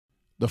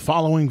The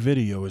following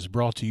video is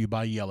brought to you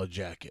by Yellow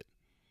Jacket.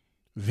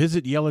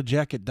 Visit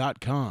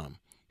yellowjacket.com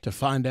to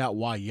find out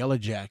why Yellow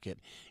Jacket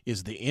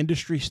is the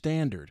industry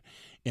standard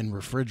in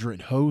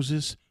refrigerant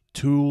hoses,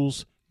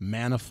 tools,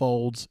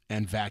 manifolds,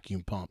 and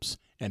vacuum pumps,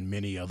 and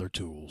many other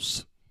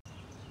tools.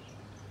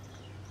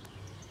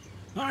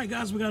 All right,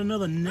 guys, we got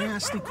another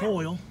nasty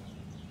coil.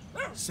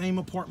 Same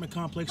apartment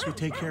complex we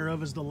take care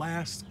of as the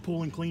last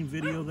pull and clean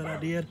video that I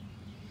did.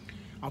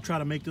 I'll try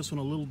to make this one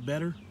a little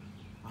better.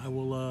 I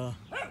will,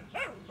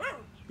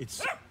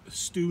 it's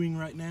stewing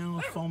right now,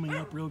 foaming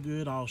up real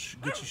good. I'll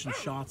get you some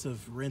shots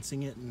of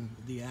rinsing it and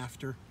the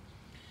after.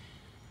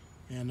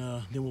 And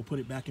then we'll put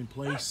it back in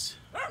place,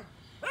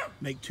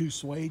 make 2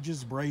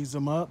 swages, braze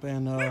them up,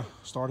 and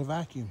start a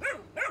vacuum.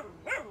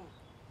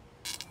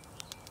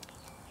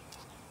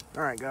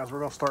 All right, guys, we're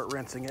gonna start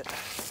rinsing it.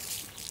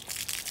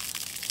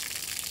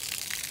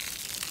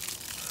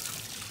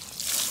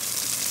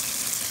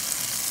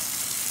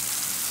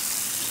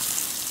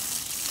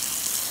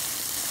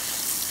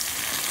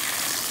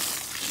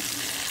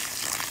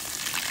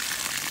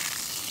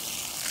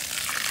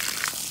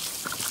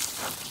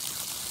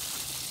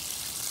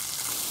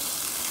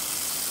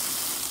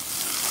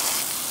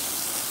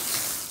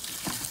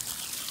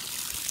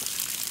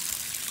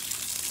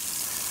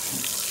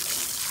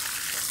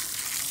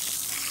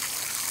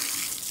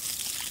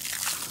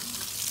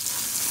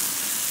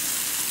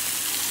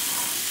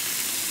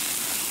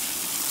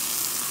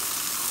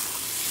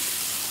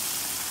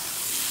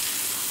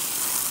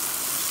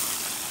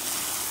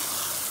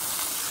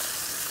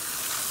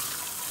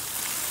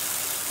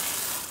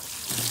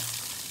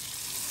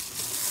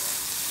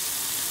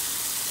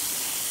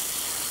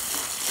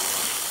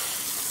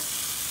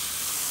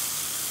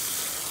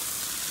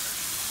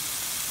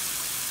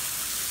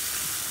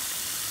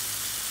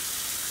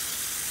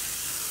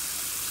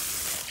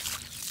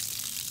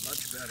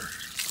 Much better.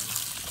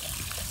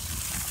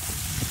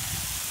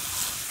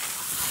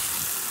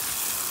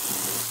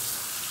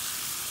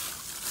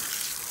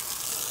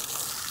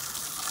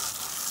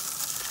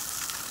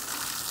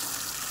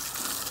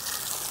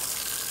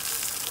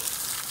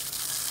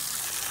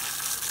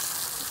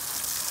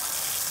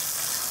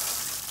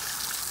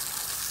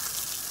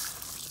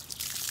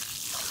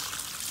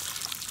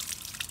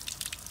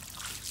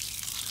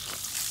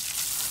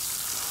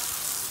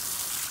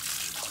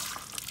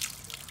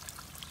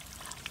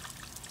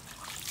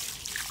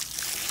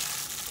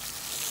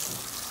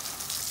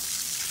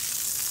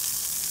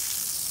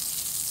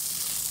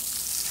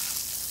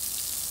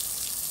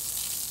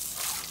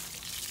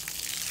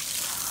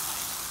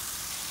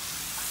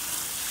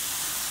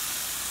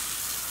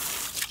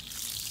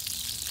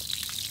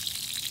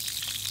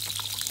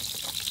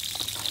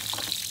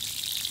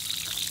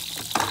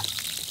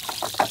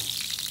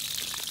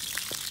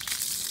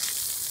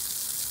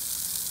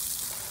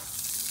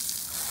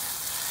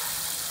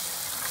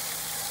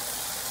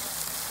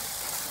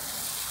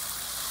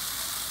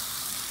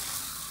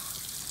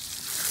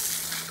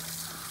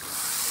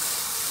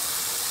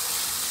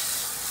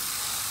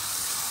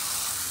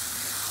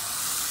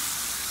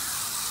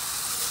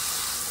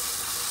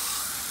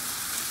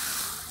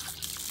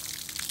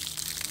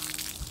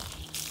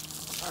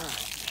 All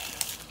right.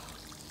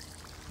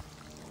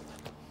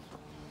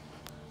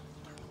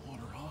 Turn the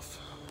water off.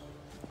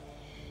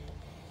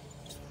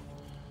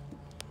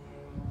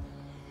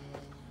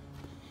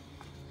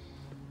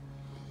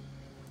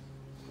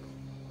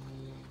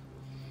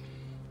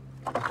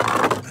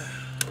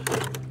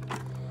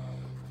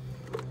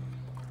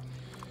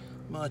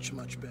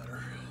 Much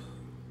better.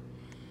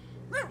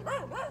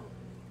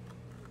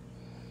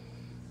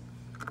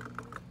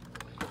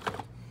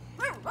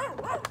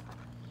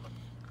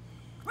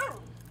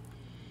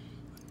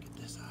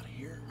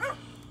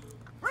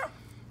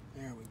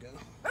 There we go.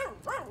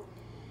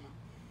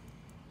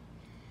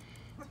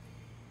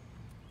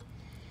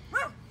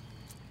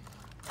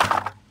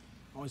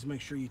 Always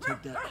make sure you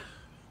take that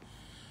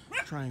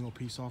triangle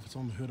piece off. It's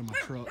on the hood of my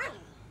truck.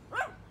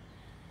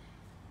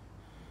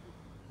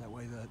 That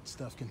way that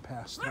stuff can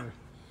pass through.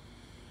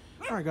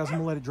 All right, guys, I'm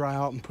gonna let it dry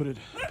out and put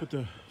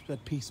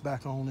that piece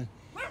back on and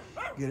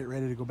get it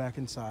ready to go back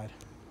inside.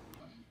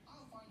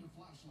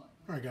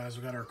 All right, guys,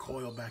 we got our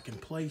coil back in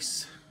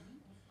place.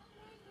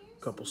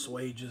 Couple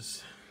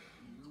swages,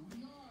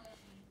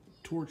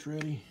 torch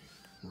ready.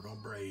 We're gonna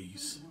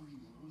braze.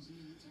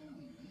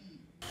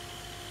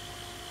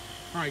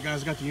 All right,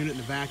 guys, I got the unit in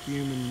the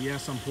vacuum, and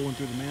yes, I'm pulling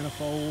through the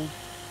manifold,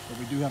 but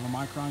we do have a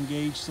micron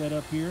gauge set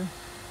up here.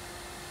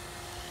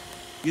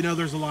 You know,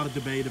 there's a lot of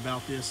debate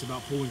about this,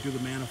 about pulling through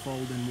the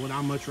manifold, and would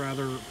I much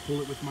rather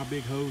pull it with my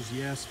big hose?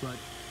 Yes, but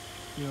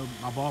you know,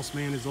 my boss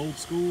man is old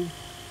school.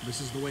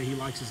 This is the way he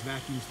likes his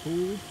vacuums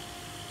pulled,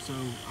 so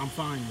I'm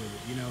fine with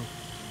it. You know,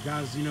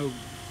 guys, you know,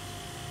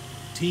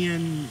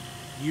 10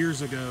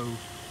 years ago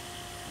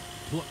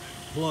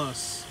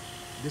plus,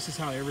 this is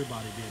how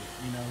everybody did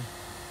it. You know,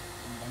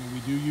 I mean, we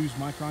do use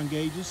micron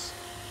gauges.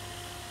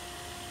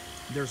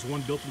 There's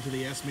one built into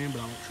the S-Man, but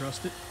I don't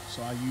trust it,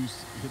 so I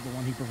use the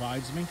one he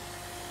provides me.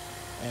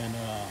 And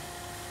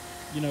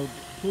you know,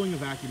 pulling a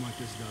vacuum like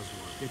this does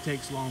work. It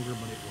takes longer,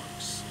 but it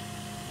works.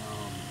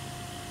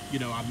 You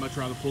know, I'd much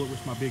rather pull it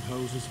with my big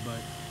hoses, but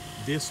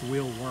this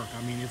will work.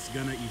 I mean, it's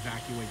gonna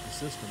evacuate the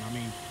system. I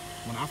mean,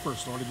 when I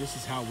first started, this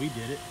is how we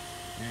did it,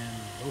 and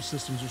those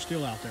systems are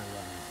still out there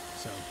running.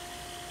 So,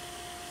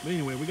 but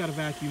anyway, we got a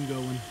vacuum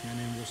going, and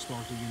then we'll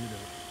start the unit up.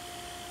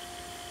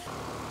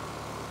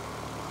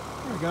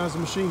 All right, guys, the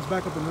machine's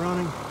back up and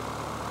running.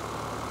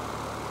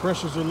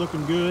 Pressures are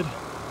looking good.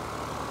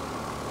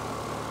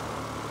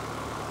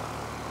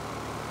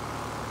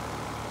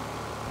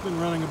 Been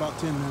running about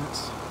 10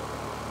 minutes.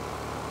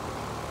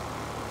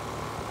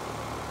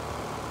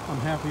 I'm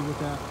happy with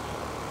that.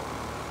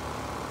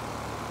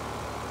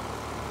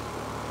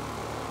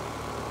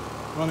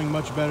 Running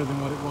much better than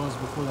what it was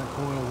before that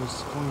coil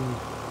was cleaned.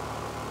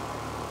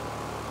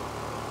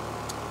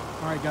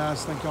 All right,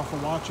 guys, thank y'all for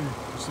watching.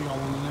 We'll see y'all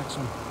on the next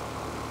one.